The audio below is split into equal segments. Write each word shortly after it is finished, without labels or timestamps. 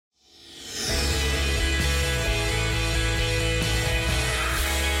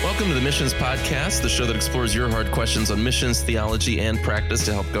Welcome to the Missions Podcast, the show that explores your hard questions on missions, theology, and practice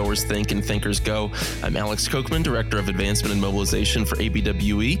to help goers think and thinkers go. I'm Alex Kochman, Director of Advancement and Mobilization for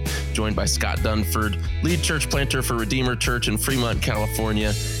ABWE, joined by Scott Dunford, Lead Church Planter for Redeemer Church in Fremont,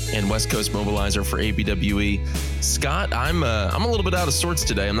 California, and West Coast Mobilizer for ABWE. Scott, I'm a little bit out of sorts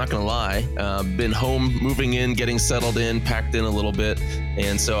today, I'm not going to lie. Been home, moving in, getting settled in, packed in a little bit,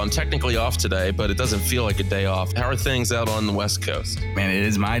 and so I'm technically off today, but it doesn't feel like a day off. How are things out on the West Coast? Man, it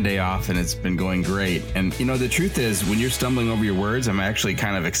is my day off and it's been going great. And you know, the truth is when you're stumbling over your words, I'm actually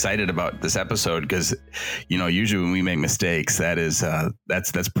kind of excited about this episode because, you know, usually when we make mistakes, that's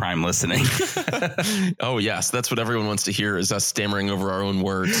prime listening. Oh yes. That's what everyone wants to hear is us stammering over our own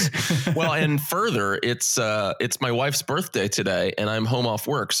words. Well, and further, it's my wife's birthday today and I'm home off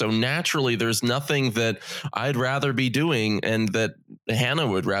work. So naturally there's nothing that I'd rather be doing and that Hannah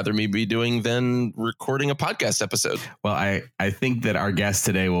would rather me be doing than recording a podcast episode. Well, I think that our guest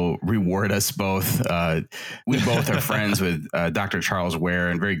today will reward us both. We both are friends with Dr. Charles Ware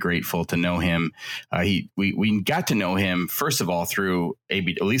and very grateful to know him. We got to know him, first of all, through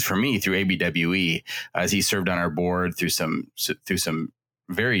at least for me, through ABWE, as he served on our board through some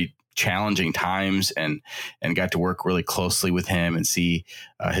very challenging times and got to work really closely with him and see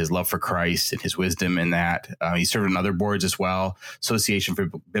his love for Christ and his wisdom in that. He served on other boards as well, Association for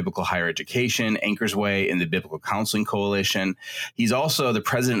Biblical Higher Education, Anchor's Way, and the Biblical Counseling Coalition. He's also the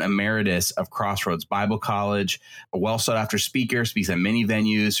president emeritus of Crossroads Bible College, a well sought after speaker, speaks at many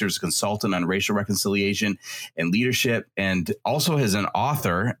venues, serves as a consultant on racial reconciliation and leadership, and also is an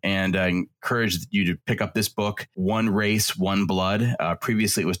author. And I encourage you to pick up this book, One Race, One Blood.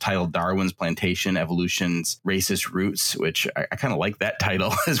 Previously, it was titled Darwin's Plantation, Evolution's Racist Roots, which I kind of like that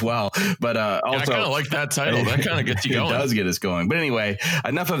title as well. But also, I kind of like that title. That kind of gets you going. It does get us going. But anyway,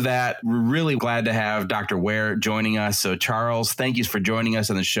 enough of that. We're really glad to have Dr. Ware joining us. So Charles, thank you for joining us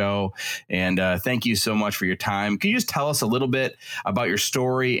on the show. And thank you so much for your time. Can you just tell us a little bit about your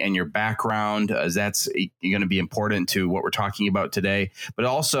story and your background, as that's going to be important to what we're talking about today, but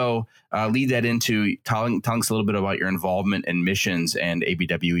also lead that into telling us a little bit about your involvement in missions and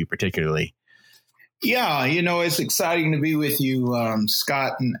ABWE particularly. Yeah, you know, it's exciting to be with you,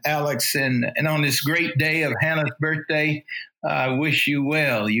 Scott and Alex, and on this great day of Hannah's birthday. I wish you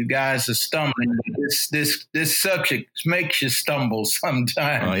well. You guys are stumbling. This subject makes you stumble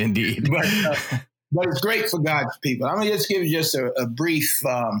sometimes. Oh, indeed. But it's great for God's people. I'm going to just give you just a brief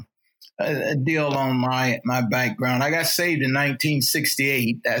a deal on my background. I got saved in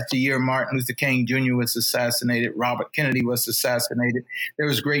 1968. That's the year Martin Luther King Jr. was assassinated. Robert Kennedy was assassinated. There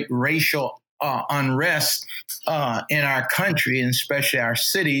was great racial unrest in our country, and especially our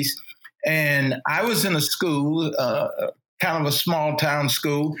cities. And I was in a school, kind of a small town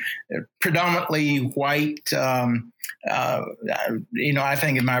school, predominantly white. I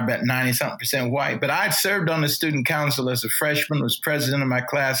think it might have been 90-something% white. But I'd served on the student council as a freshman, was president of my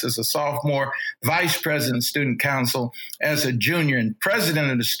class as a sophomore, vice president of student council as a junior, and president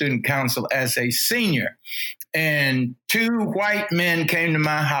of the student council as a senior. And two white men came to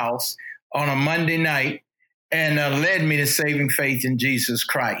my house on a Monday night and led me to saving faith in Jesus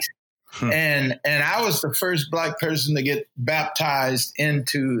Christ. And I was the first Black person to get baptized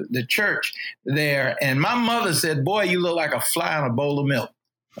into the church there. And my mother said, "Boy, you look like a fly in a bowl of milk."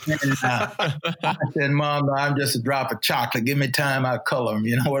 And I said, "Mom, no, I'm just a drop of chocolate. Give me time, I'll color them."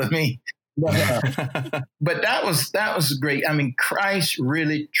 You know what I mean? But that was great. I mean, Christ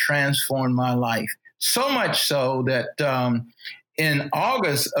really transformed my life. So much so that in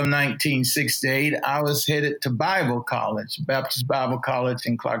August of 1968, I was headed to Bible College, Baptist Bible College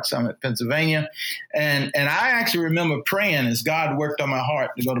in Clark Summit, Pennsylvania. And I actually remember praying as God worked on my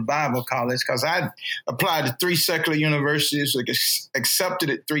heart to go to Bible college, because I applied to 3 secular universities, accepted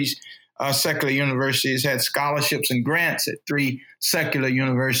at 3 secular universities, had scholarships and grants at 3 secular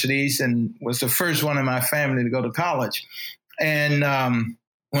universities, and was the first one in my family to go to college. And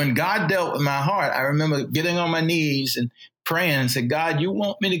when God dealt with my heart, I remember getting on my knees and praying and said, "God, you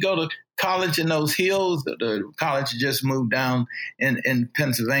want me to go to college in those hills?" The college just moved down in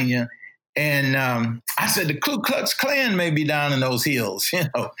Pennsylvania. And I said, "The Ku Klux Klan may be down in those hills, you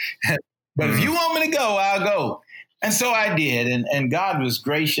know. But if you want me to go, I'll go." And so I did. And God was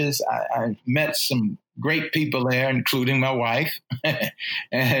gracious. I met some great people there, including my wife.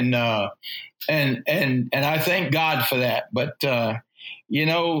 and I thank God for that. But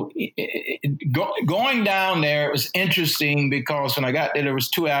going down there, it was interesting because when I got there was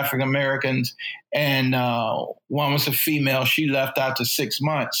 2 African Americans and one was a female. She left after 6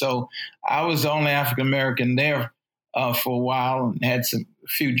 months. So I was the only African American there for a while and had a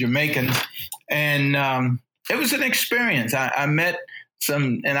few Jamaicans. And it was an experience. I met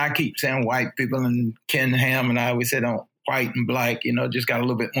and I keep saying white people, and Ken Ham and I always say don't white and black, just got a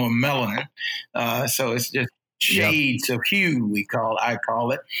little bit more melanin. So it's just shades of hue, I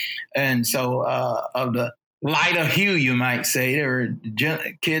call it. And so of the lighter hue, you might say, there were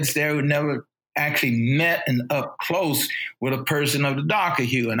kids there who never actually met and up close with a person of the darker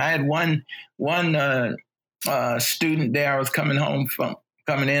hue. And I had one student there. I was coming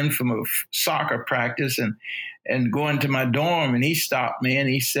in from a soccer practice and going to my dorm, and he stopped me and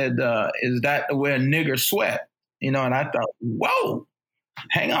he said, "Is that the way a nigger sweat?" And I thought, whoa,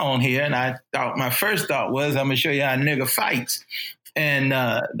 hang on here. And my first thought was, I'm gonna show you how a nigger fights. And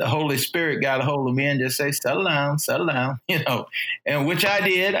the Holy Spirit got a hold of me and just say, settle down, and which I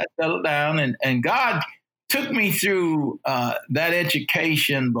did. I settled down, and God took me through that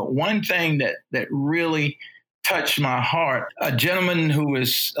education. But one thing that really touched my heart, a gentleman who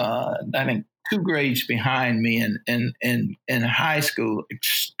was, I think, 2 grades behind me in high school,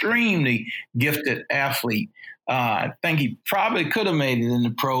 extremely gifted athlete. I think he probably could have made it in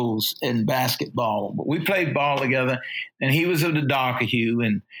the pros in basketball, but we played ball together, and he was of the darker hue,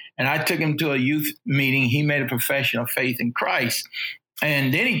 and I took him to a youth meeting. He made a profession of faith in Christ.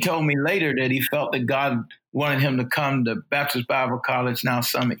 And then he told me later that he felt that God wanted him to come to Baptist Bible College, now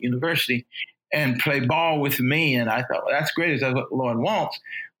Summit University, and play ball with me. And I thought, well, that's great. That's what the Lord wants.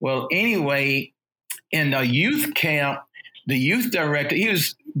 Well, anyway, in the youth camp, the youth director, he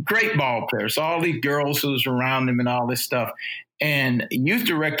was a great ball player. So all these girls who was around him and all this stuff. And youth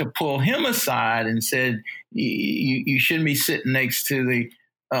director pulled him aside and said, you shouldn't be sitting next to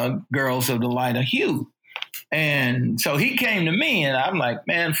the girls of the lighter hue. And so he came to me, and I'm like,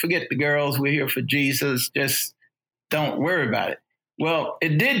 man, forget the girls. We're here for Jesus. Just don't worry about it. Well,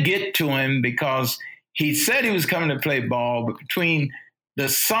 it did get to him because he said he was coming to play ball, but between the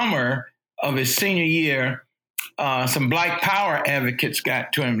summer of his senior year, some Black Power advocates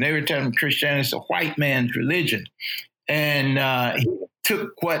got to him. They were telling him Christianity is a white man's religion. And he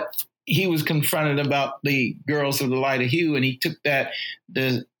took what he was confronted about the girls of the lighter hue, and he took that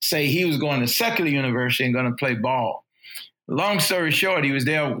to say he was going to secular university and going to play ball. Long story short, he was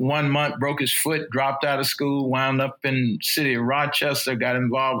there 1 month, broke his foot, dropped out of school, wound up in the city of Rochester, got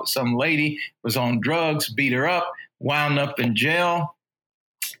involved with some lady, was on drugs, beat her up, wound up in jail.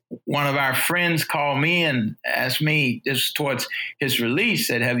 One of our friends called me and asked me, this towards his release,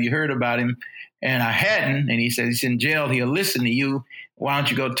 said, have you heard about him? And I hadn't. And he said, he's in jail. He'll listen to you. Why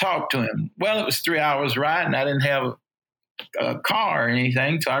don't you go talk to him? Well, it was 3 hours ride, and I didn't have a car or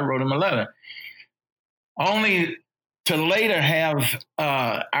anything, so I wrote him a letter. Only to later have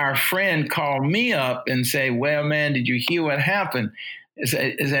our friend call me up and say, well, man, did you hear what happened? Is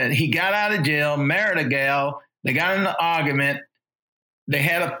that he got out of jail, married a gal, they got in an argument, they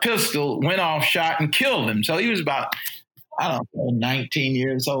had a pistol, went off, shot, and killed him. So he was about, 19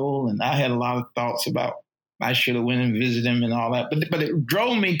 years old, and I had a lot of thoughts about I should have went and visited him and all that. But it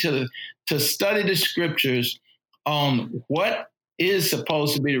drove me to study the scriptures on what is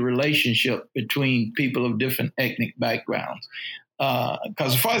supposed to be the relationship between people of different ethnic backgrounds.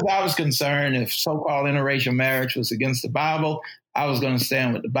 Because as far as I was concerned, if so-called interracial marriage was against the Bible, I was going to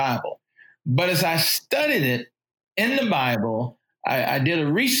stand with the Bible. But as I studied it in the Bible, I did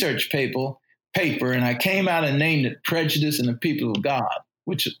a research paper, and I came out and named it Prejudice and the People of God,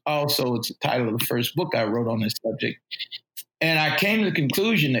 which also is the title of the first book I wrote on this subject. And I came to the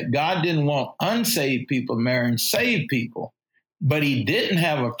conclusion that God didn't want unsaved people marrying saved people, but he didn't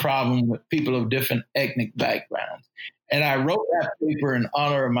have a problem with people of different ethnic backgrounds. And I wrote that paper in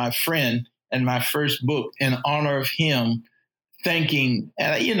honor of my friend and my first book in honor of him, thinking,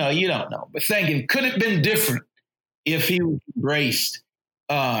 and you don't know, but thinking, could it have been different if he was embraced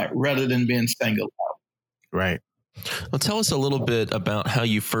rather than being singled out? Right. Well, tell us a little bit about how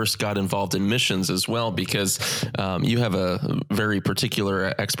you first got involved in missions as well, because you have a very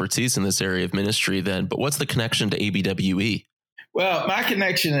particular expertise in this area of ministry then. But what's the connection to ABWE? Well, my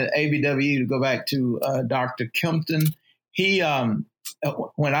connection to ABWE, to go back to Dr. Kempton, he,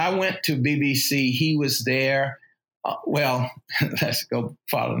 when I went to BBC, he was there. Let's go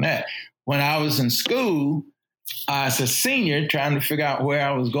follow that. When I was in school, as a senior, trying to figure out where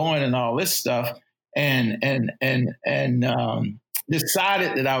I was going and all this stuff, and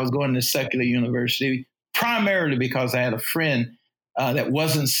decided that I was going to secular university, primarily because I had a friend that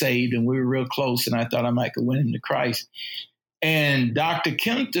wasn't saved, and we were real close, and I thought I might could win him to Christ. And Dr.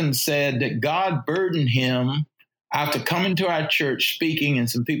 Kempton said that God burdened him after coming to our church speaking and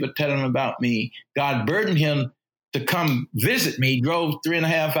some people telling him about me. God burdened him to come visit me. He drove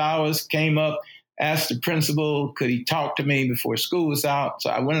 3.5 hours, came up, asked the principal, could he talk to me before school was out? So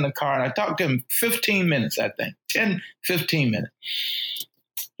I went in the car and I talked to him 15 minutes, I think, 10, 15 minutes.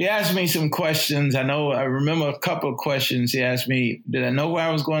 He asked me some questions. I remember a couple of questions. He asked me, did I know where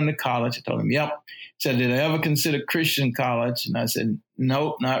I was going to college? I told him, yep. He said, did I ever consider Christian college? And I said,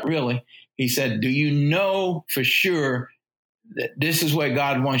 no, not really. He said, do you know for sure that this is where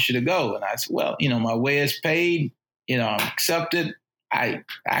God wants you to go? And I said, well, my way is paid. I'm accepted. I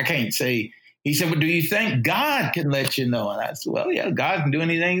can't say. He said, well, do you think God can let you know? And I said, well, yeah, God can do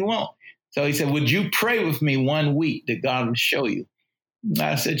anything he wants. So he said, would you pray with me 1 week that God will show you? And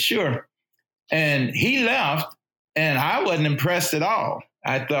I said, sure. And he left, and I wasn't impressed at all.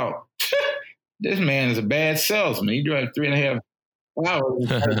 I thought, this man is a bad salesman. He drove 3.5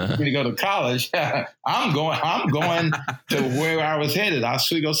 hours to go to college. I'm going to where I was headed,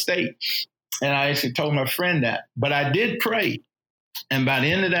 Oswego State. And I actually told my friend that. But I did pray. And by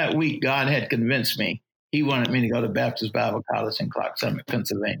the end of that week, God had convinced me he wanted me to go to Baptist Bible College in Clark Summit,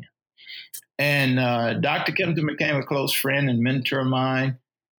 Pennsylvania. And Dr. Kempton became a close friend and mentor of mine.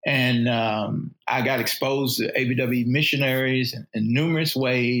 And I got exposed to ABW missionaries in numerous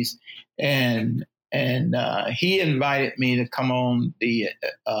ways. And he invited me to come on the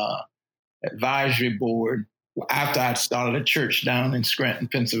advisory board after I started a church down in Scranton,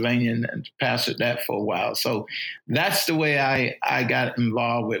 Pennsylvania, and pastored that for a while. So that's the way I got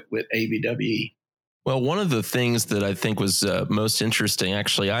involved with ABWE. Well, one of the things that I think was most interesting,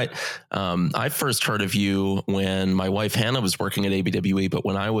 actually, I first heard of you when my wife Hannah was working at ABWE, but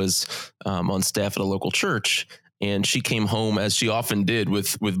when I was on staff at a local church, and she came home, as she often did,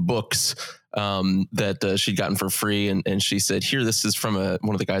 with books that she'd gotten for free, and she said, "Here, this is from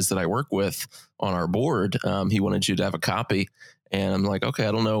one of the guys that I work with on our board. He wanted you to have a copy." And I'm like, okay,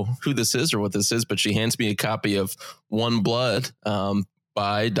 I don't know who this is or what this is, but she hands me a copy of One Blood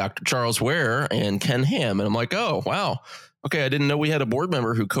by Dr. Charles Ware and Ken Ham. And I'm like, oh, wow. Okay, I didn't know we had a board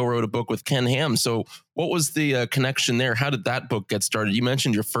member who co-wrote a book with Ken Ham. So what was the connection there? How did that book get started? You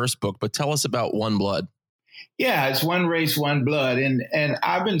mentioned your first book, but tell us about One Blood. Yeah, it's One Race, One Blood. And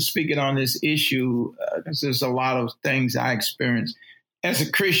I've been speaking on this issue because there's a lot of things I experienced as a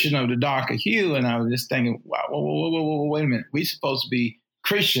Christian of the darker hue. And I was just thinking, wow, whoa, wait a minute. We're supposed to be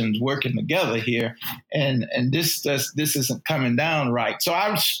Christians working together here. And this isn't coming down right. So I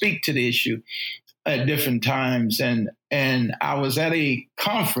would speak to the issue at different times. And I was at a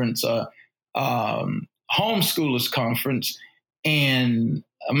conference, homeschoolers conference, and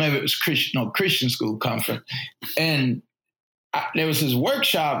maybe it was Christian school conference. And there was this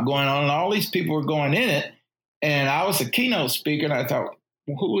workshop going on, and all these people were going in it. And I was a keynote speaker, and I thought,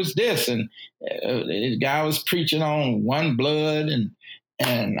 who is this? And the guy was preaching on One Blood, and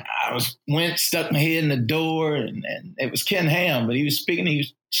I stuck my head in the door, and it was Ken Ham, but he was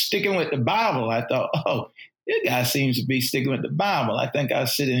sticking with the Bible. I thought, oh, this guy seems to be sticking with the Bible. I think I'll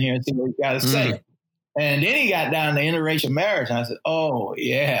sit in here and see what he got to say. And then he got down to interracial marriage, and I said, oh,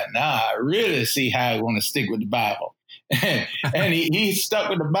 yeah, now I really see how I want to stick with the Bible. And he stuck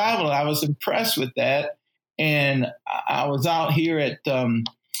with the Bible, and I was impressed with that. And I was out here at,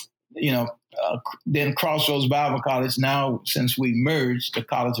 then Crossroads Bible College, now since we merged, the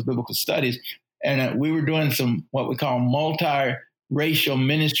College of Biblical Studies, and we were doing some what we call multiracial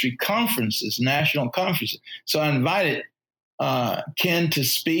ministry conferences, national conferences. So I invited Ken to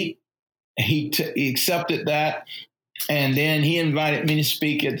speak. He accepted that, and then he invited me to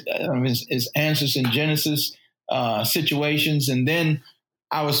speak at his Answers in Genesis situations, and then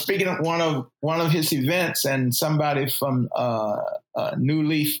I was speaking at one of his events, and somebody from New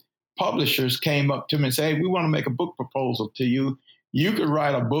Leaf Publishers came up to me and said, hey, we want to make a book proposal to you. You could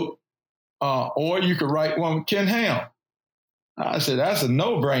write a book or you could write one with Ken Ham. I said, that's a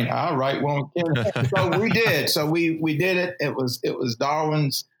no-brainer. I'll write one with Ken Ham. So we did. So we did it. It was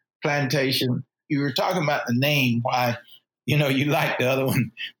Darwin's Plantation. You were talking about the name, why, you like the other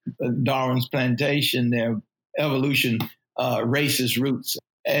one, Darwin's Plantation, their evolution, racist roots.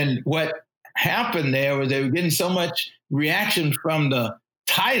 And what happened there was they were getting so much reaction from the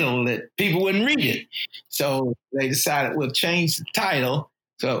title that people wouldn't read it. So they decided we'll change the title.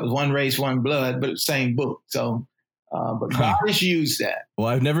 So it was One Race, One Blood, but it's the same book. So, but God has used that. Well,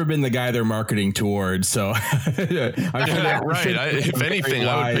 I've never been the guy they're marketing towards, so If anything,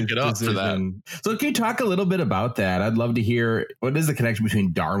 I would pick it up for that. So can you talk a little bit about that? I'd love to hear, what is the connection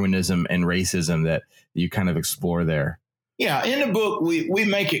between Darwinism and racism that you kind of explore there? Yeah, in the book, we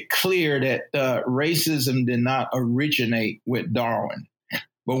make it clear that racism did not originate with Darwin.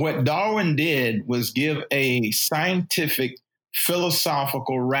 But what Darwin did was give a scientific,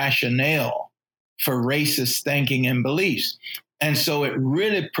 philosophical rationale for racist thinking and beliefs. And so it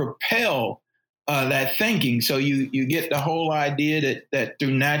really propelled that thinking. So you get the whole idea that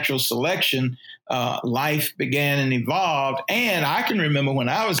through natural selection, life began and evolved. And I can remember when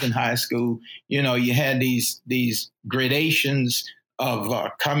I was in high school, you had these gradations of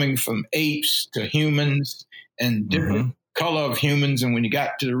coming from apes to humans and different color of humans. And when you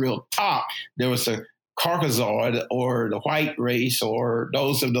got to the real top, there was a Caucasoid or the white race or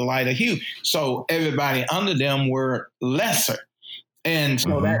those of the lighter hue. So everybody under them were lesser. And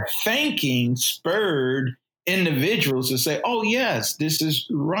so that thinking spurred individuals to say, oh, yes, this is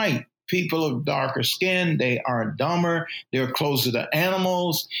right. People of darker skin, they are dumber. They're closer to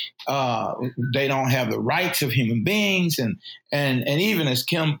animals. They don't have the rights of human beings. And even as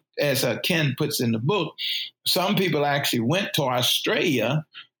Ken puts in the book, some people actually went to Australia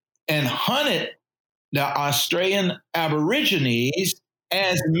and hunted the Australian Aborigines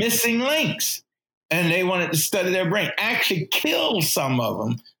as missing links. And they wanted to study their brain, actually killed some of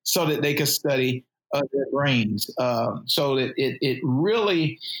them so that they could study their brains. So that it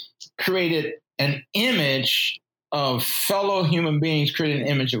really created an image of fellow human beings, created an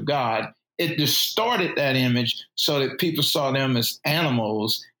image of God. It distorted that image so that people saw them as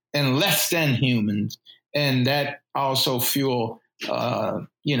animals and less than humans. And that also fueled, I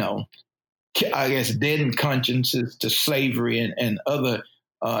guess, deadened consciences to slavery and other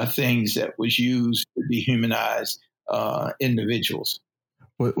things that was used to dehumanize individuals.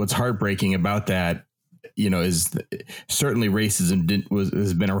 What's heartbreaking about that, is certainly racism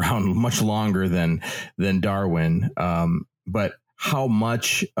has been around much longer than Darwin. But how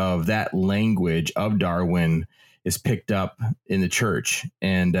much of that language of Darwin is picked up in the church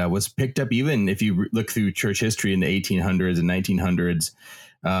and was picked up even if you look through church history in the 1800s and 1900s,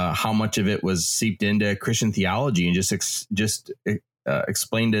 how much of it was seeped into Christian theology and just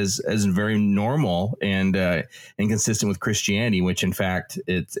explained as very normal and consistent with Christianity, which in fact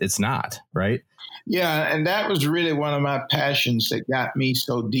it's not, right? Yeah, and that was really one of my passions that got me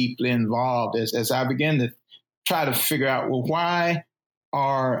so deeply involved as I began to try to figure out, well, why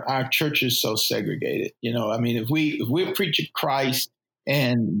are our churches so segregated? If we're preaching Christ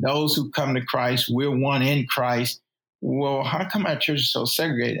and those who come to Christ, we're one in Christ. Well, how come our church is so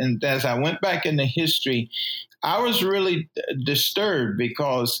segregated? And as I went back into history, I was really disturbed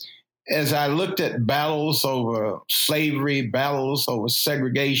because as I looked at battles over slavery, battles over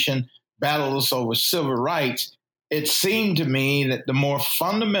segregation, battles over civil rights, it seemed to me that the more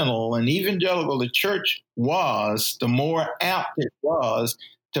fundamental and evangelical the church was, the more apt it was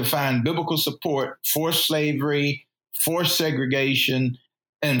to find biblical support for slavery, for segregation,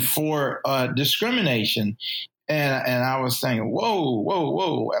 and for discrimination. And I was thinking,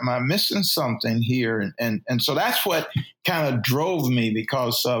 whoa, am I missing something here? And so that's what kind of drove me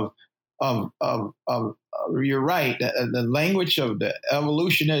because of you're right. The language of the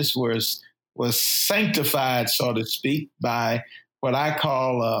evolutionists was sanctified, so to speak, by what I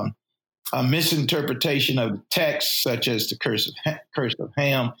call a misinterpretation of the text, such as the curse of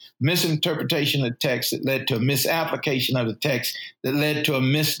Ham, misinterpretation of the text that led to a misapplication of the text that led to a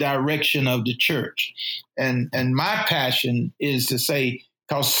misdirection of the church. And my passion is to say,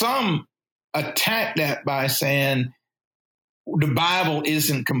 because some attack that by saying the Bible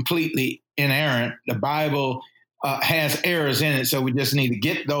isn't completely inerrant. The Bible has errors in it, so we just need to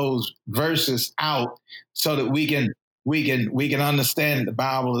get those verses out so that we can understand the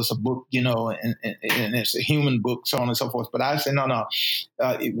Bible is a book, and it's a human book, so on and so forth. But I say, no.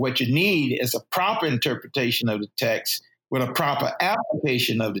 What you need is a proper interpretation of the text with a proper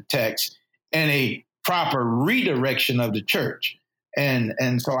application of the text and a proper redirection of the church. And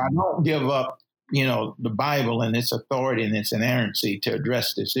so I don't give up, the Bible and its authority and its inerrancy to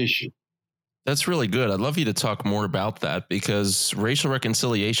address this issue. That's really good. I'd love you to talk more about that because racial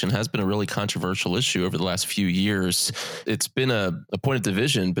reconciliation has been a really controversial issue over the last few years. It's been a point of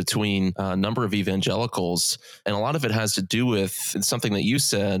division between a number of evangelicals, and a lot of it has to do with something that you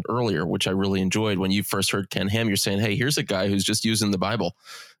said earlier, which I really enjoyed when you first heard Ken Ham. You're saying, hey, here's a guy who's just using the Bible.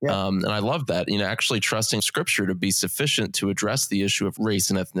 Yeah. And I love that, actually trusting scripture to be sufficient to address the issue of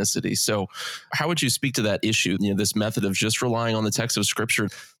race and ethnicity. So how would you speak to that issue, this method of just relying on the text of scripture,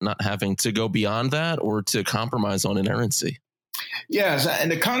 not having to go beyond that or to compromise on inerrancy? Yes,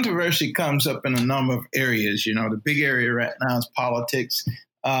 and the controversy comes up in a number of areas. The big area right now is politics.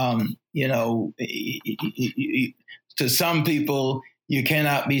 To some people, you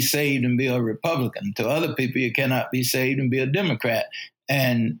cannot be saved and be a Republican. To other people, you cannot be saved and be a Democrat.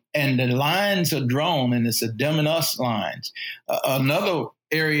 And the lines are drawn, and it's a them and us lines. Another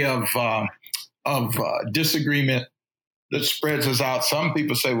area of disagreement that spreads us out. Some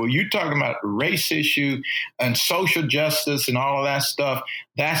people say, well, you're talking about the race issue and social justice and all of that stuff.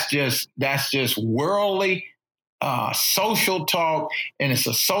 That's just worldly social talk, and it's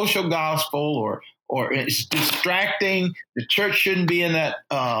a social gospel, or it's distracting. The church shouldn't be in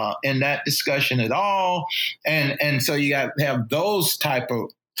that discussion at all. And so you got to have those type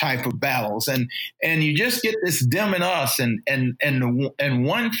of battles, and you just get this them and us, and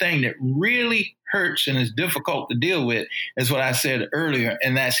one thing that really hurts and is difficult to deal with is what I said earlier,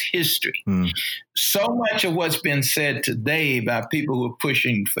 and that's history. So much of what's been said today by people who are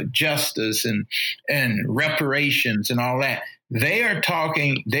pushing for justice and reparations and all that, they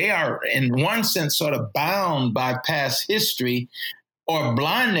are in one sense sort of bound by past history or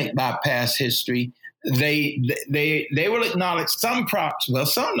blinded by past history. They will acknowledge some progress. Well,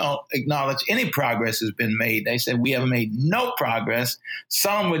 some don't acknowledge any progress has been made. They say we have made no progress.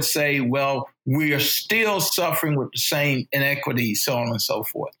 Some would say, well, we are still suffering with the same inequities, so on and so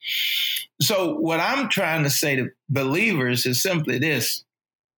forth. So what I'm trying to say to believers is simply this.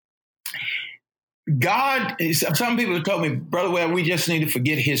 Some people have told me, Brother Ware, we just need to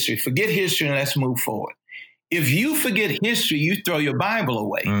forget history. Forget history and let's move forward. If you forget history, you throw your Bible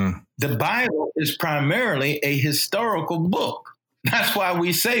away. The Bible is primarily a historical book. That's why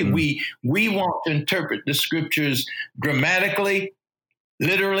we say we want to interpret the scriptures grammatically,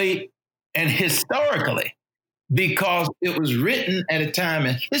 literally, and historically, because it was written at a time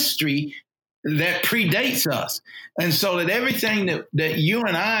in history that predates us. And so that everything that you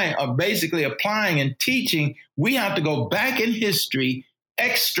and I are basically applying and teaching, we have to go back in history,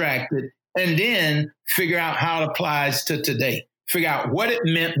 extract it, and then figure out how it applies to today. Figure out what it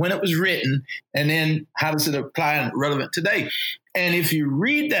meant when it was written, and then how does it apply and relevant today. And if you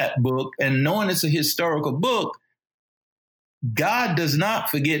read that book and knowing it's a historical book, God does not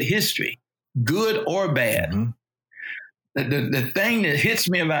forget history, good or bad. The thing that hits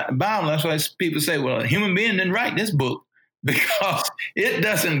me about the Bible, that's why people say, well, a human being didn't write this book, because it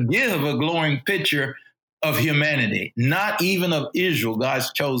doesn't give a glowing picture of humanity, not even of Israel,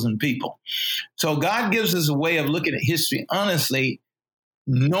 God's chosen people. So God gives us a way of looking at history honestly,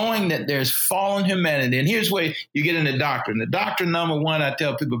 knowing that there's fallen humanity. And here's where you get into doctrine. The doctrine number one, I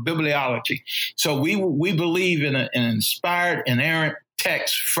tell people, bibliology. So we believe in an inspired, inerrant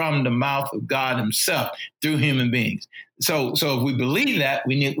text from the mouth of God himself through human beings. So if we believe that,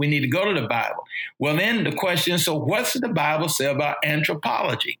 we need to go to the Bible. Well, then the question is, so what's the Bible say about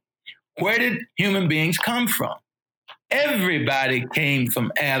anthropology? Where did human beings come from? Everybody came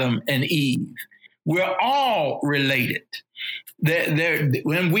from Adam and Eve. We're all related.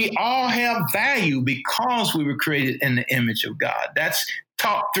 When we all have value because we were created in the image of God. That's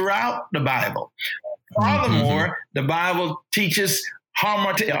taught throughout the Bible. Furthermore, the Bible teaches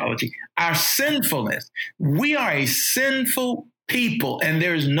hamartiology, our sinfulness. We are a sinful people, and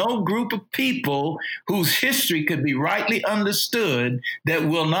there is no group of people whose history could be rightly understood that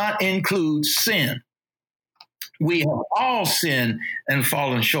will not include sin. We have all sinned and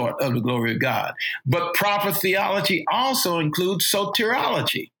fallen short of the glory of God. But proper theology also includes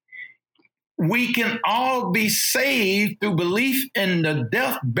soteriology. We can all be saved through belief in the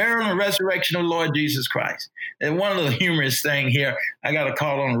death, burial, and resurrection of the Lord Jesus Christ. And one of the humorous thing here, I got a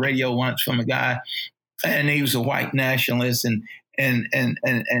call on the radio once from a guy, and he was a white nationalist, and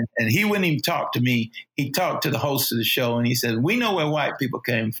he wouldn't even talk to me. He talked to the host of the show, and he said, we know where white people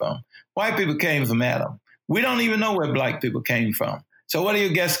came from. White people came from Adam. We don't even know where black people came from. So what do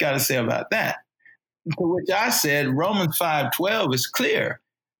your guests got to say about that? To which I said, Romans 5:12 is clear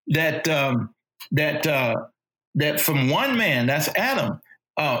that from one man, that's Adam,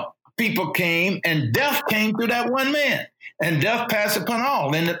 people came, and death came through that one man. And death passed upon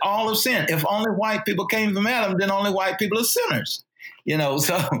all, and that all have sinned. If only white people came from Adam, then only white people are sinners.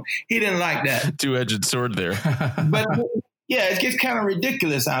 So he didn't like that. Two-edged sword there. But yeah, it gets kind of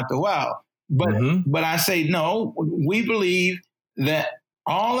ridiculous after a while. But I say, no, we believe that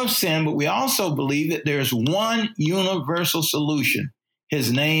all have sinned, but we also believe that there's one universal solution.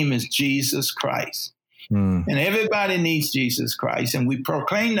 His name is Jesus Christ. And everybody needs Jesus Christ. And we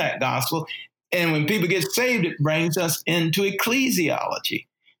proclaim that gospel. And when people get saved, it brings us into ecclesiology.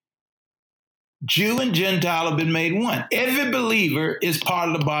 Jew and Gentile have been made one. Every believer is part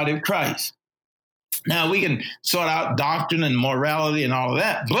of the body of Christ. Now, we can sort out doctrine and morality and all of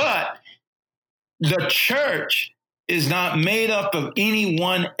that, but the church is not made up of any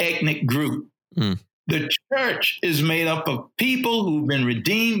one ethnic group. The church is made up of people who've been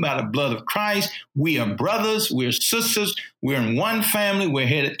redeemed by the blood of Christ. We are brothers. We're sisters. We're in one family. We're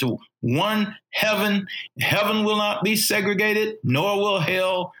headed to one heaven. Heaven will not be segregated, nor will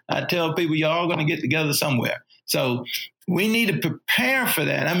hell. I tell people, you're all going to get together somewhere. So We need to prepare for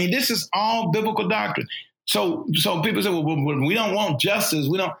that. I mean, this is all biblical doctrine. So people say, well, we don't want justice.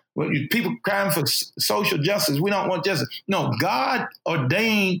 People crying for social justice. We don't want justice. No, God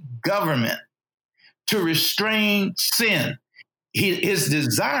ordained government to restrain sin. His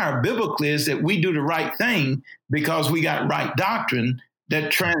desire biblically is that we do the right thing because we got right doctrine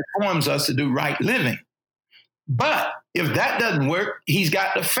that transforms us to do right living. But if that doesn't work, he's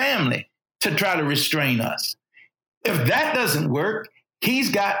got the family to try to restrain us. If that doesn't work,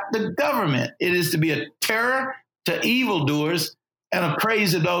 he's got the government. It is to be a terror to evildoers and a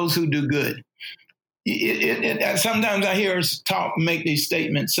praise to those who do good. Sometimes I hear us make these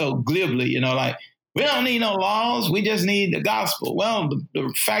statements so glibly, like, we don't need no laws. We just need the gospel. Well,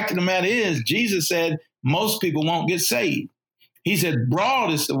 the fact of the matter is, Jesus said most people won't get saved. He said,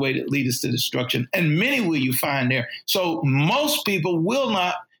 broad is the way that leads us to destruction, and many will you find there. So most people will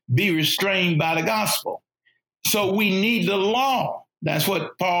not be restrained by the gospel. So we need the law. That's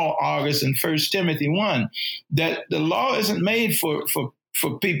what Paul argues in 1 Timothy 1, that the law isn't made for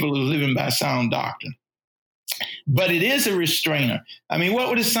people who are living by sound doctrine. But it is a restrainer. I mean, what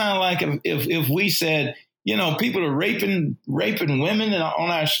would it sound like if we said, people are raping women on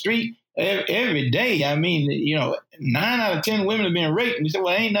our street every day? I mean, 9 out of 10 women are being raped. And we say,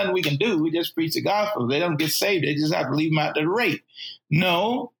 well, ain't nothing we can do. We just preach the gospel. They don't get saved. They just have to leave them out to rape.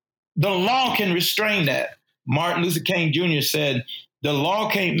 No, the law can restrain that. Martin Luther King Jr. said, the law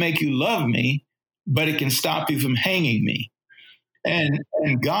can't make you love me, but it can stop you from hanging me. And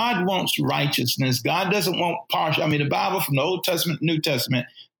God wants righteousness. God doesn't want partial. I mean, the Bible from the Old Testament, New Testament,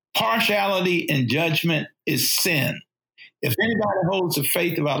 partiality and judgment is sin. If anybody holds the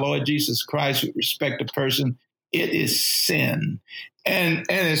faith of our Lord Jesus Christ with respect to person, it is sin. And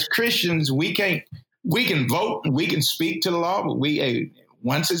as Christians, we can vote and we can speak to the law, but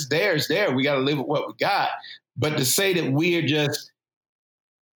once it's there, it's there. We got to live with what we got. But to say that we are just,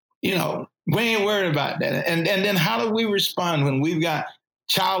 we ain't worried about that. And then how do we respond when we've got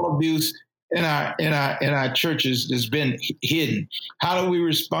child abuse in our churches that's been hidden? How do we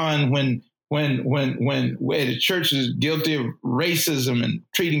respond when the church is guilty of racism and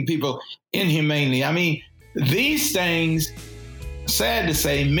treating people inhumanely? I mean, these things, sad to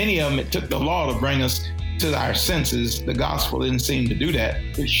say, many of them, it took the law to bring us to our senses. The gospel didn't seem to do that.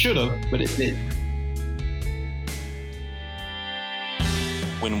 It should have, but it didn't.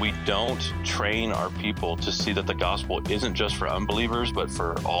 When we don't train our people to see that the gospel isn't just for unbelievers, but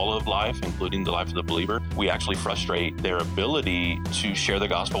for all of life, including the life of the believer, we actually frustrate their ability to share the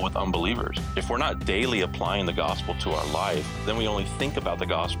gospel with unbelievers. If we're not daily applying the gospel to our life, then we only think about the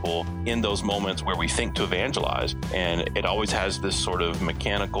gospel in those moments where we think to evangelize. And it always has this sort of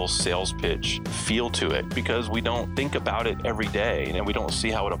mechanical sales pitch feel to it because we don't think about it every day and we don't see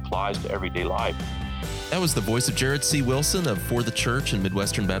how it applies to everyday life. That was the voice of Jared C. Wilson of For the Church and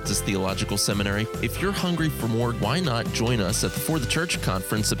Midwestern Baptist Theological Seminary. If you're hungry for more, why not join us at the For the Church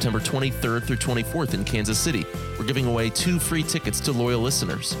Conference September 23rd through 24th in Kansas City. We're giving away 2 free tickets to loyal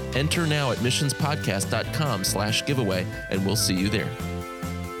listeners. Enter now at missionspodcast.com/giveaway, and we'll see you there.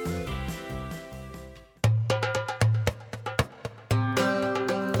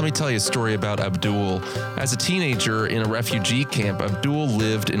 Let me tell you a story about Abdul. As a teenager in a refugee camp, Abdul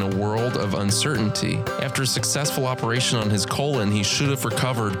lived in a world of uncertainty. After a successful operation on his colon, he should have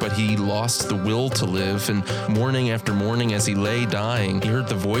recovered, but he lost the will to live. And morning after morning, as he lay dying, he heard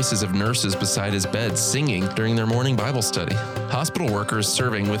the voices of nurses beside his bed singing during their morning Bible study. Hospital workers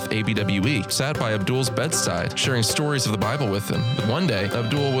serving with ABWE sat by Abdul's bedside, sharing stories of the Bible with him. But one day,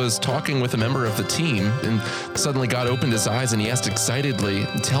 Abdul was talking with a member of the team, and suddenly God opened his eyes and he asked excitedly,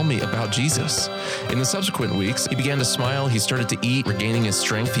 "Tell me about Jesus." In the subsequent weeks, he began to smile, he started to eat, regaining his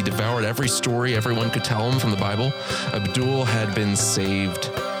strength. He devoured every story everyone could tell him from the Bible. Abdul had been saved.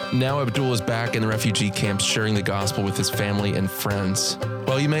 Now Abdul is back in the refugee camps sharing the gospel with his family and friends.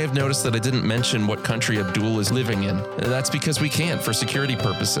 Well, you may have noticed that I didn't mention what country Abdul is living in. That's because we can't for security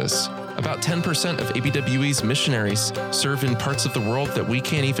purposes. About 10% of ABWE's missionaries serve in parts of the world that we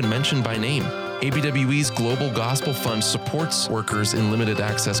can't even mention by name. ABWE's Global Gospel Fund supports workers in limited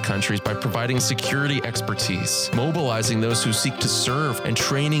access countries by providing security expertise, mobilizing those who seek to serve, and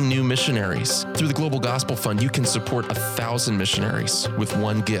training new missionaries. Through the Global Gospel Fund, you can support 1,000 missionaries with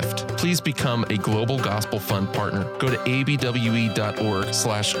one gift. Please become a Global Gospel Fund partner. Go to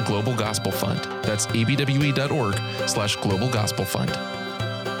abwe.org/Global Gospel Fund. That's abwe.org/Global Gospel Fund.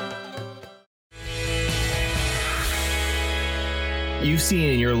 You've seen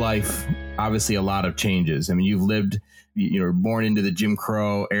in your life, obviously, a lot of changes. I mean, you've lived, you were born into the Jim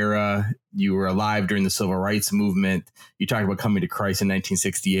Crow era. You were alive during the Civil Rights Movement. You talked about coming to Christ in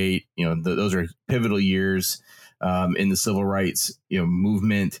 1968. Those are pivotal years. in the civil rights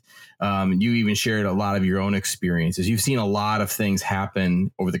movement. You even shared a lot of your own experiences. You've seen a lot of things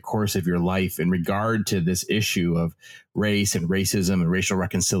happen over the course of your life in regard to this issue of race and racism and racial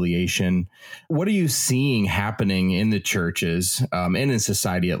reconciliation. What are you seeing happening in the churches and in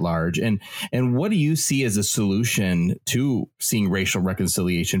society at large? And what do you see as a solution to seeing racial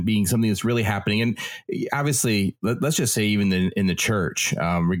reconciliation being something that's really happening? And obviously, let's just say even in the church,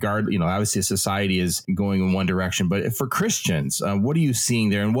 obviously society is going in one direction, but for Christians, what are you seeing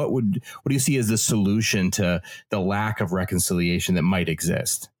there? And what do you see as the solution to the lack of reconciliation that might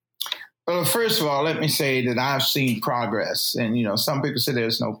exist? Well, first of all, let me say that I've seen progress. And, some people say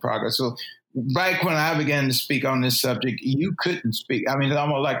there's no progress. So back when I began to speak on this subject, you couldn't speak. I mean, it's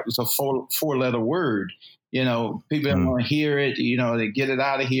almost like it was a four-letter word. People don't want to hear it. They get it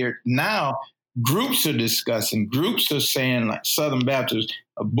out of here. Now, groups are discussing. Groups are saying, like Southern Baptist,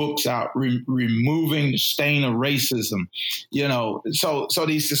 books out, removing the stain of racism. So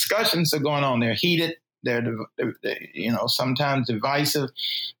these discussions are going on. They're heated. They're sometimes divisive,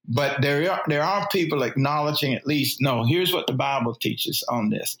 but there are people acknowledging at least, no, here's what the Bible teaches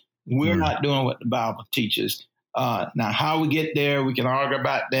on this. We're not doing what the Bible teaches. Now, how we get there, we can argue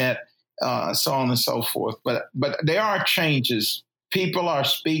about that, so on and so forth. But there are changes. People are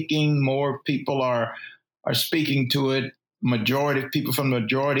speaking. More people are speaking to it. Majority of people from the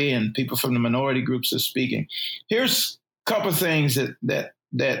majority and people from the minority groups are speaking. Here's a couple of things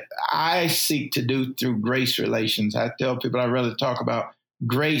that I seek to do through grace relations. I tell people I'd rather talk about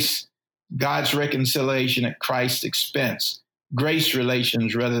grace, God's reconciliation at Christ's expense, grace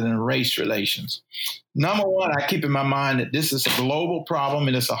relations rather than race relations. Number one, I keep in my mind that this is a global problem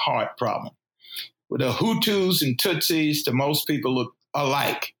and it's a heart problem. With the Hutus and Tutsis, to most people, look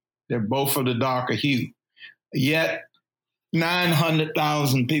alike. They're both of the darker hue. Yet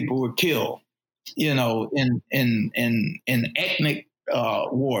 900,000 people were killed, in ethnic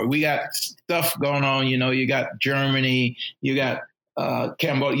war. We got stuff going on. You got Germany, you got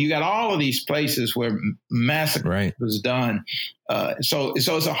Cambodia, you got all of these places where massacre was done. So it's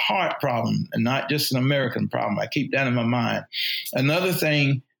a heart problem and not just an American problem. I keep that in my mind. Another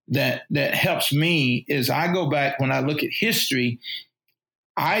thing that helps me is I go back when I look at history.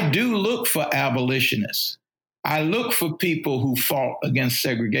 I do look for abolitionists. I look for people who fought against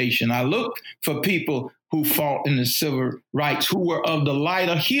segregation. I look for people who fought in the civil rights, who were of the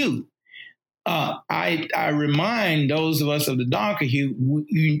lighter hue. I remind those of us of the darker hue,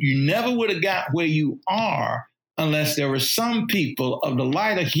 you never would have got where you are unless there were some people of the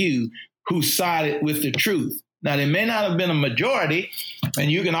lighter hue who sided with the truth. Now, there may not have been a majority,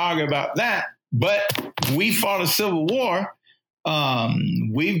 and you can argue about that, but we fought a civil war.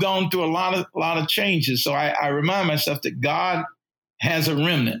 We've gone through a lot of changes. So I remind myself that God has a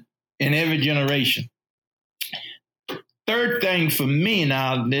remnant in every generation. Third thing for me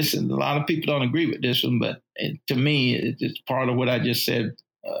now, this, and a lot of people don't agree with this one, but to me, it's part of what I just said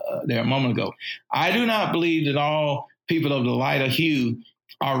there a moment ago. I do not believe that all people of the lighter hue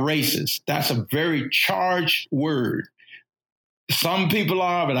are racist. That's a very charged word. Some people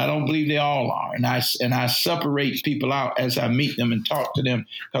are, but I don't believe they all are. And I separate people out as I meet them and talk to them,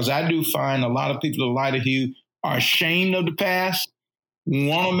 because I do find a lot of people of lighter hue are ashamed of the past,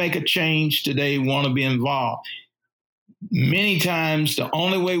 want to make a change today, want to be involved. Many times, the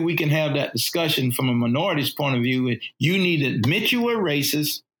only way we can have that discussion from a minority's point of view is you need to admit you were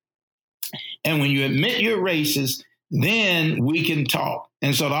racist. And when you admit you're racist, then we can talk.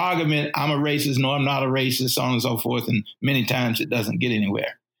 And so the argument, I'm a racist, no, I'm not a racist, so on and so forth, and many times it doesn't get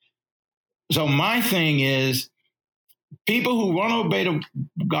anywhere. So my thing is, people who want to obey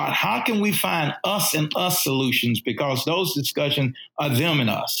God, how can we find us and us solutions? Because those discussions are them and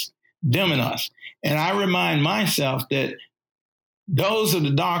us. And I remind myself that those of the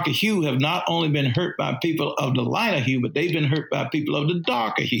darker hue have not only been hurt by people of the lighter hue, but they've been hurt by people of the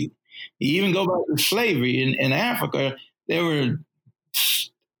darker hue. You even go back to slavery in Africa, there were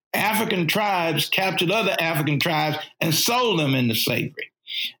African tribes captured other African tribes and sold them into slavery.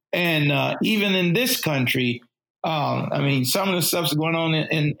 And even in this country, some of the stuff's going on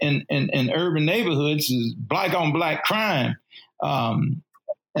in urban neighborhoods is black on black crime.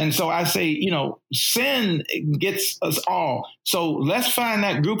 And so I say, sin gets us all. So let's find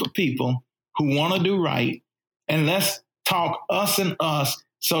that group of people who want to do right, and let's talk us and us,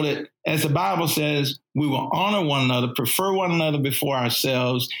 so that, as the Bible says, we will honor one another, prefer one another before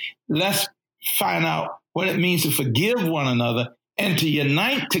ourselves. Let's find out what it means to forgive one another and to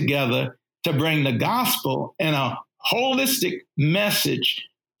unite together to bring the gospel and a holistic message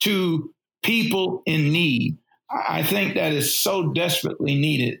to people in need. I think that is so desperately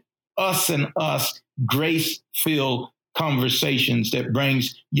needed. Us and us, grace-filled conversations that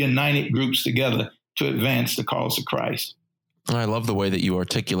brings united groups together to advance the cause of Christ. I love the way that you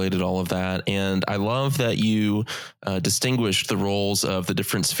articulated all of that. And I love that you distinguished the roles of the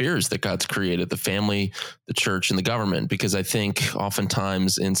different spheres that God's created, the family, the church, and the government, because I think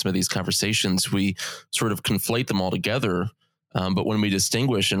oftentimes in some of these conversations, we sort of conflate them all together. But when we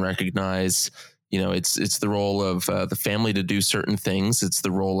distinguish and recognize, it's the role of the family to do certain things. It's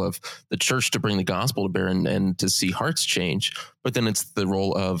the role of the church to bring the gospel to bear and to see hearts change. But then it's the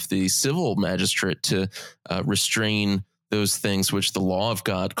role of the civil magistrate to restrain those things which the law of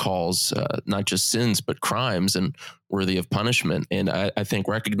God calls not just sins, but crimes and worthy of punishment. And I think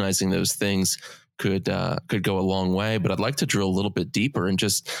recognizing those things could go a long way. But I'd like to drill a little bit deeper and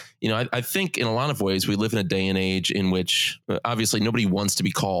just, I think in a lot of ways we live in a day and age in which obviously nobody wants to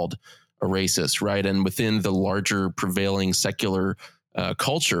be called a racist, right? And within the larger prevailing secular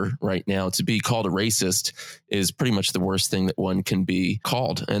culture right now, to be called a racist is pretty much the worst thing that one can be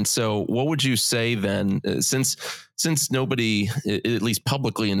called. And so what would you say then, since nobody, at least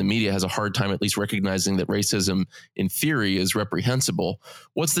publicly in the media, has a hard time at least recognizing that racism in theory is reprehensible,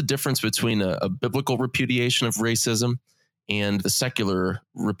 what's the difference between a biblical repudiation of racism and the secular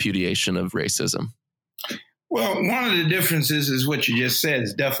repudiation of racism? Well, one of the differences is what you just said,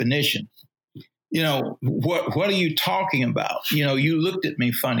 is definition. What are you talking about? You looked at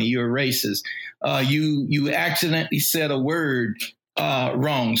me funny. You're a racist. You accidentally said a word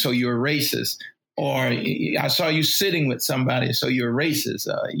wrong, so you're a racist. Or I saw you sitting with somebody, so you're a racist.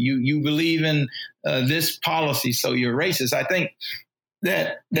 You believe in this policy, so you're a racist. I think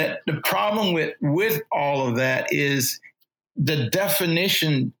that the problem with all of that is the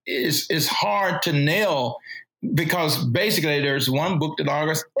definition is hard to nail, because basically there's one book that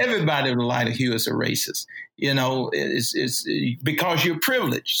argues everybody with a lighter hue is a racist. It's because you're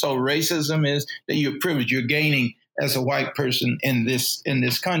privileged. So racism is that you're privileged. You're gaining as a white person in this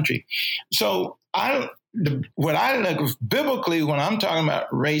country. So what I look biblically when I'm talking about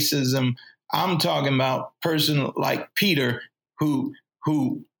racism, I'm talking about a person like Peter who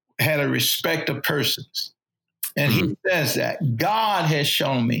had a respect of persons. And he says that God has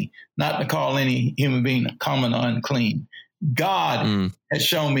shown me not to call any human being common or unclean. God has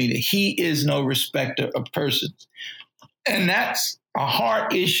shown me that he is no respecter of persons. And that's a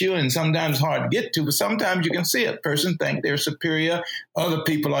hard issue and sometimes hard to get to, but sometimes you can see a person think they're superior, other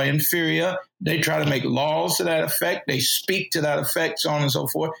people are inferior. They try to make laws to that effect. They speak to that effect, so on and so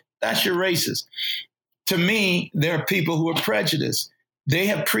forth. That's your racist. To me, there are people who are prejudiced. They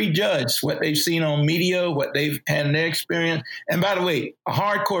have prejudged what they've seen on media, what they've had in their experience. And by the way, a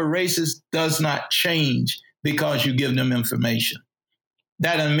hardcore racist does not change because you give them information.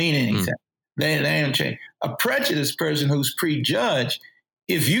 That doesn't mean anything. They don't change. A prejudiced person who's prejudged,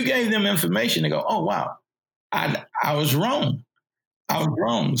 if you gave them information, they go, "Oh wow, I was wrong. I was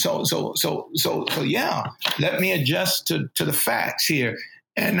wrong." So yeah, let me adjust to the facts here,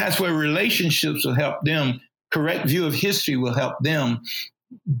 and that's where relationships will help them. Correct view of history will help them.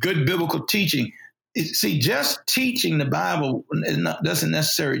 Good biblical teaching. See, just teaching the Bible doesn't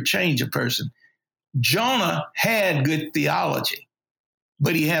necessarily change a person. Jonah had good theology,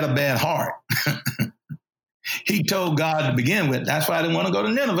 but he had a bad heart. He told God to begin with, that's why I didn't want to go to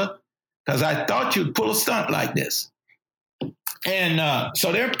Nineveh, because I thought you'd pull a stunt like this. And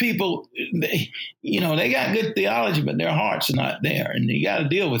so there are people, they got good theology, but their hearts are not there. And you got to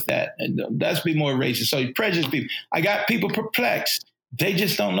deal with that. And that's be more racist. So you prejudice people. I got people perplexed. They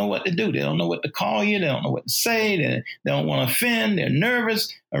just don't know what to do. They don't know what to call you. They don't know what to say. They don't want to offend. They're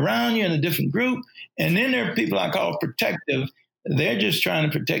nervous around you in a different group. And then there are people I call protective. They're just trying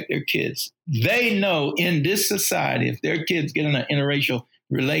to protect their kids. They know in this society, if their kids get in an interracial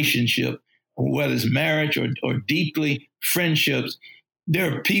relationship, whether it's marriage or deeply friendships,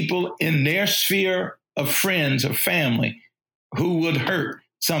 there are people in their sphere of friends or family who would hurt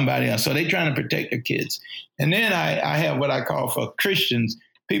somebody else. So they're trying to protect their kids. And then I have what I call for Christians,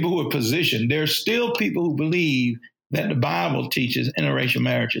 people who are positioned. There are still people who believe that the Bible teaches interracial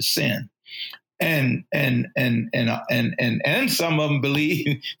marriage is sin. And some of them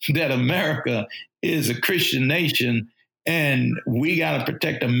believe that America is a Christian nation and we got to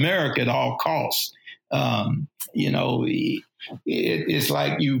protect America at all costs. It's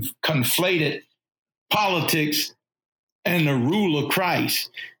like you've conflated politics and the rule of Christ.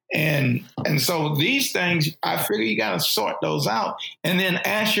 And so these things, I figure you got to sort those out and then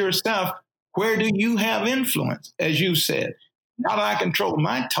ask yourself, where do you have influence? As you said, how do I control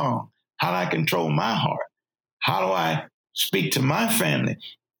my tongue? How do I control my heart? How do I speak to my family?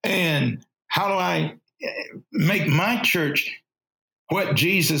 And how do I make my church what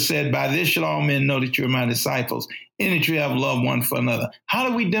Jesus said, by this shall all men know that you're my disciples, in that you have love one for another. How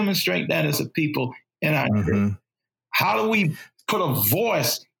do we demonstrate that as a people in our church? How do we put a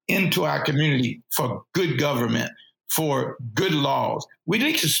voice into our community for good government, for good laws? We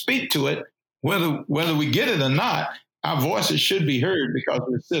need to speak to it, whether we get it or not. Our voices should be heard because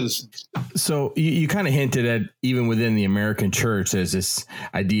we're citizens. So you kind of hinted at, even within the American church, there's this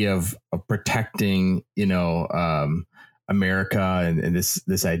idea of protecting, America and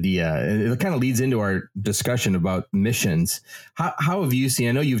this idea. And it kind of leads into our discussion about missions. How have you seen,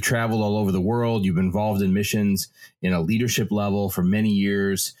 I know you've traveled all over the world, you've been involved in missions in a leadership level for many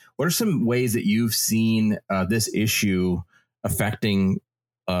years. What are some ways that you've seen this issue affecting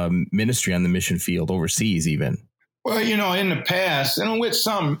ministry on the mission field overseas even? Well, in the past, and with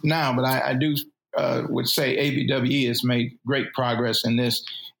some now, but I do would say ABWE has made great progress in this.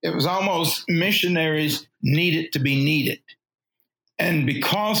 It was almost missionaries needed to be needed. And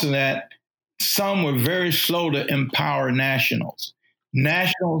because of that, some were very slow to empower nationals.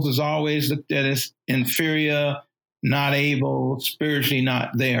 Nationals is always looked at as inferior, not able, spiritually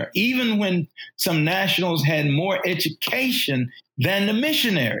not there. Even when some nationals had more education than the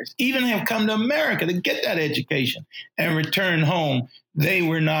missionaries, even have come to America to get that education and return home, they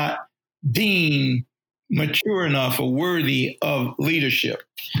were not deemed mature enough or worthy of leadership.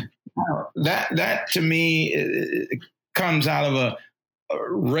 That to me it comes out of a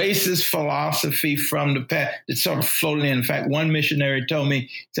racist philosophy from the past. It sort of floated in. In fact, one missionary told me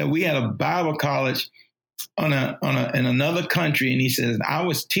that we had a Bible college in another country, and he says, I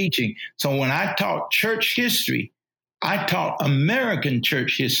was teaching. So when I taught church history, I taught American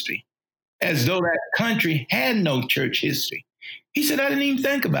church history as though that country had no church history. He said, I didn't even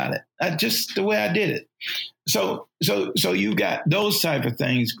think about it. Just the way I did it. So you've got those type of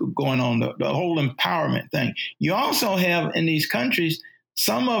things going on, the whole empowerment thing. You also have in these countries,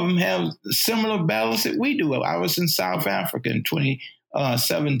 some of them have similar battles that we do. I was in South Africa in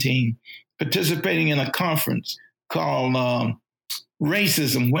 2017, participating in a conference called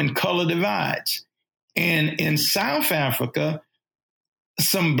Racism When Color Divides. And in South Africa,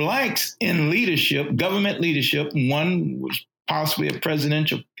 some blacks in leadership, government leadership, one was possibly a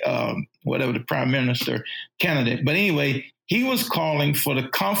presidential, the prime minister candidate. But anyway, he was calling for the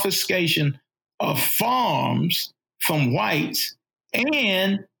confiscation of farms from whites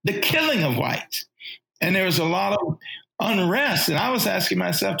and the killing of whites. And there was a lot of unrest. And I was asking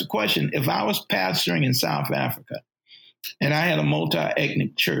myself the question, if I was pastoring in South Africa and I had a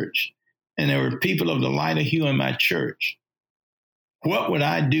multi-ethnic church and there were people of the lighter hue in my church, what would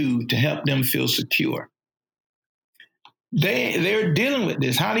I do to help them feel secure? They're dealing with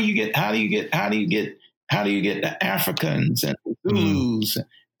this. How do you get the Africans and the Zulus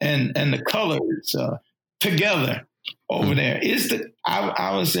and the colors together over there?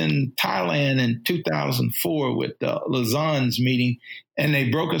 I was in Thailand in 2004 with the Lausanne's meeting, and they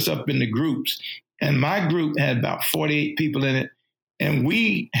broke us up into groups. And my group had about 48 people in it, and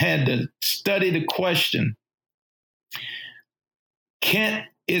we had to study the question: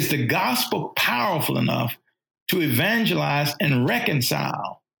 is the gospel powerful enough to evangelize and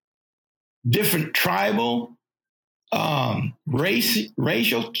reconcile different tribal,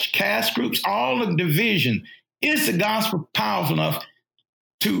 racial, caste groups, all the division? Is the gospel powerful enough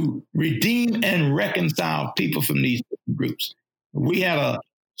to redeem and reconcile people from these different groups? We had a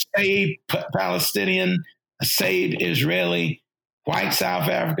saved Palestinian, a saved Israeli, white South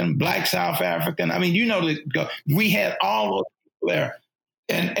African, black South African. I mean, we had all those people there.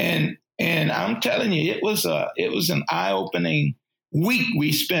 And I'm telling you, it was an eye-opening week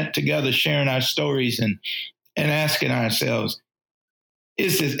we spent together sharing our stories and asking ourselves,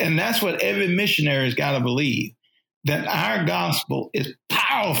 is this? And that's what every missionary has got to believe, that our gospel is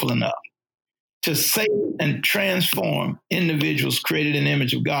powerful enough to save and transform individuals created in the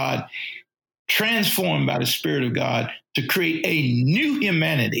image of God, transformed by the Spirit of God, to create a new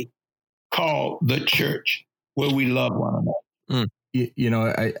humanity called the church, where we love one another.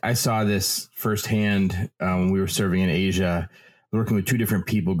 I saw this firsthand when we were serving in Asia, working with two different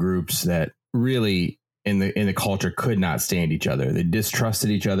people groups that really in the culture could not stand each other. They distrusted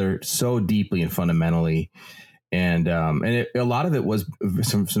each other so deeply and fundamentally. And a lot of it was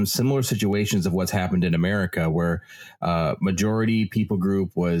some similar situations of what's happened in America, where majority people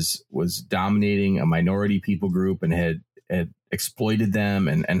group was dominating a minority people group and had exploited them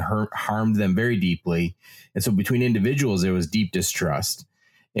and harmed them very deeply. And so between individuals, there was deep distrust.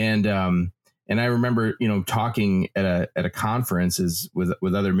 And I remember, talking at a conference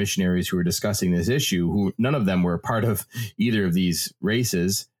with other missionaries who were discussing this issue, who none of them were a part of either of these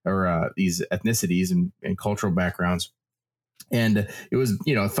races or these ethnicities and cultural backgrounds. And it was,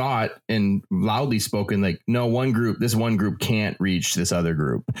 thought and loudly spoken, like, no, this one group can't reach this other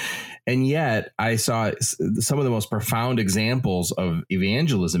group. And yet I saw some of the most profound examples of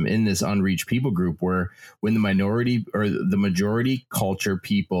evangelism in this unreached people group were when the minority or the majority culture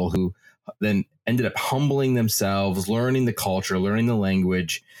people who then ended up humbling themselves, learning the culture, learning the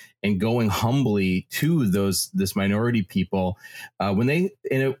language, and going humbly to this minority people when they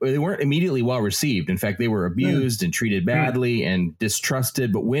weren't immediately well received. In fact, they were abused and treated badly and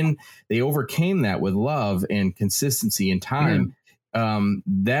distrusted. But when they overcame that with love and consistency and time,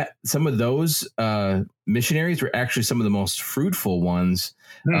 that some of those missionaries were actually some of the most fruitful ones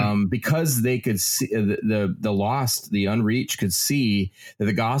because they could see the lost, the unreached could see that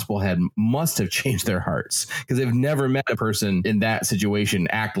the gospel must have changed their hearts, because they've never met a person in that situation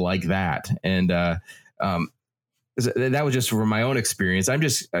act like that. And that was just from my own experience. I'm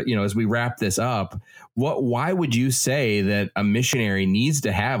just, as we wrap this up, why would you say that a missionary needs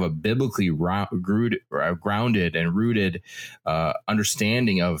to have a biblically grounded and rooted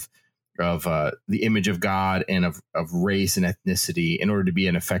understanding of the image of God and of race and ethnicity in order to be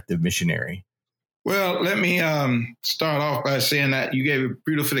an effective missionary? Well, let me start off by saying that you gave a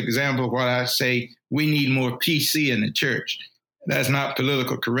beautiful example of what I say we need more PC in the church. That's not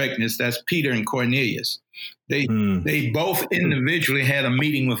political correctness. That's Peter and Cornelius. They both individually had a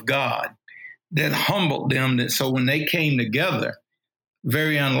meeting with God that humbled them. So when they came together,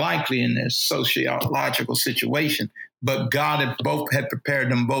 very unlikely in this sociological situation, but God had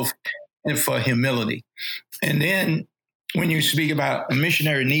prepared them both for humility. And then when you speak about a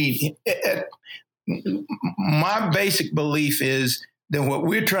missionary need, my basic belief is that what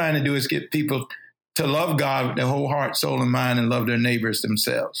we're trying to do is get people to love God with their whole heart, soul, and mind, and love their neighbors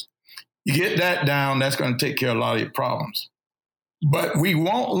themselves. You get that down, that's going to take care of a lot of your problems. But we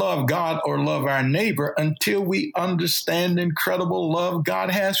won't love God or love our neighbor until we understand the incredible love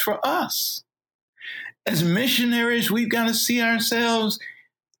God has for us. As missionaries, we've got to see ourselves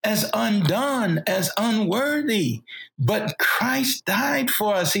as undone, as unworthy. But Christ died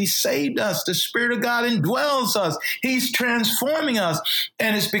for us. He saved us. The Spirit of God indwells us. He's transforming us.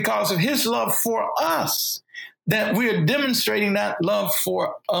 And it's because of his love for us that we're demonstrating that love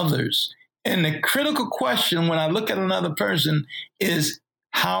for others. And the critical question when I look at another person is,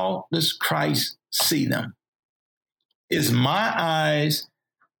 how does Christ see them? Is my eyes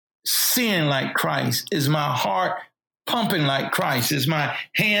seeing like Christ? Is my heart pumping like Christ? Is my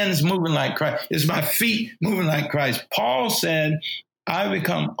hands moving like Christ? Is my feet moving like Christ? Paul said, I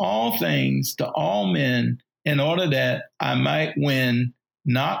become all things to all men in order that I might win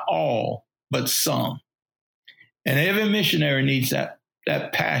not all, but some. And every missionary needs that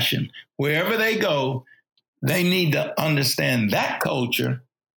passion. Wherever they go, they need to understand that culture.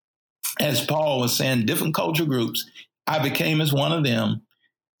 As Paul was saying, different culture groups, I became as one of them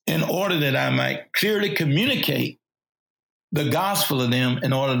in order that I might clearly communicate the gospel of them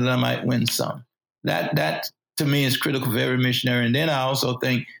in order that I might win some. That to me is critical for every missionary. And then I also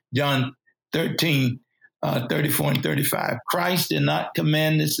think John 13, 34 and 35, Christ did not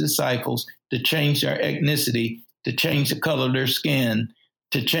command his disciples to change their ethnicity, to change the color of their skin,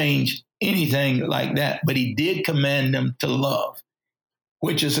 to change anything like that. But he did command them to love,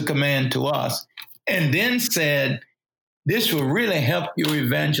 which is a command to us. And then said, this will really help your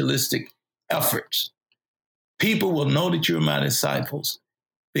evangelistic efforts. People will know that you're my disciples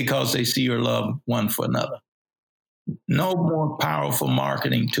because they see your love one for another. No more powerful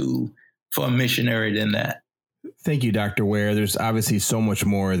marketing tool for a missionary than that. Thank you, Dr. Ware. There's obviously so much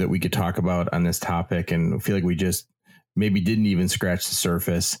more that we could talk about on this topic, and I feel like we just maybe didn't even scratch the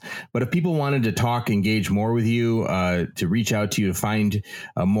surface. But if people wanted to talk, engage more with you, to reach out to you, to find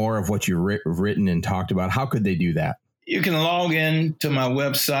more of what you've written and talked about, how could they do that? You can log in to my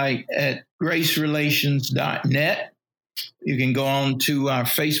website at gracerelations.net. You can go on to our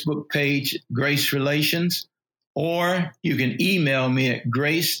Facebook page, Grace Relations, or you can email me at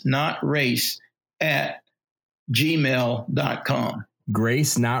gracenotrace@gmail.com.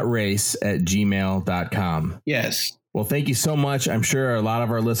 gracenotrace@gmail.com. Yes. Well, thank you so much. I'm sure a lot of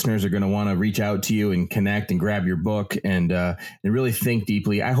our listeners are going to want to reach out to you and connect and grab your book and really think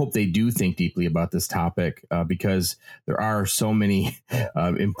deeply. I hope they do think deeply about this topic because there are so many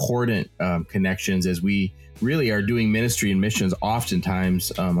important connections as we really are doing ministry and missions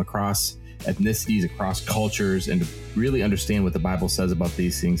oftentimes across ethnicities, across cultures, and to really understand what the Bible says about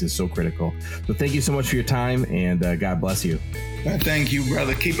these things is so critical. So thank you so much for your time, and God bless you. Thank you,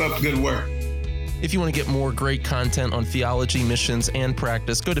 brother. Keep up the good work. If you want to get more great content on theology, missions, and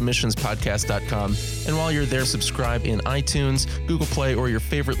practice, go to missionspodcast.com. And while you're there, subscribe in iTunes, Google Play, or your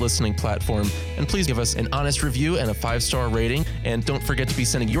favorite listening platform. And please give us an honest review and a 5-star rating. And don't forget to be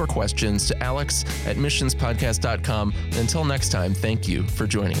sending your questions to alex@missionspodcast.com. Until next time, thank you for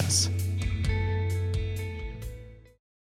joining us.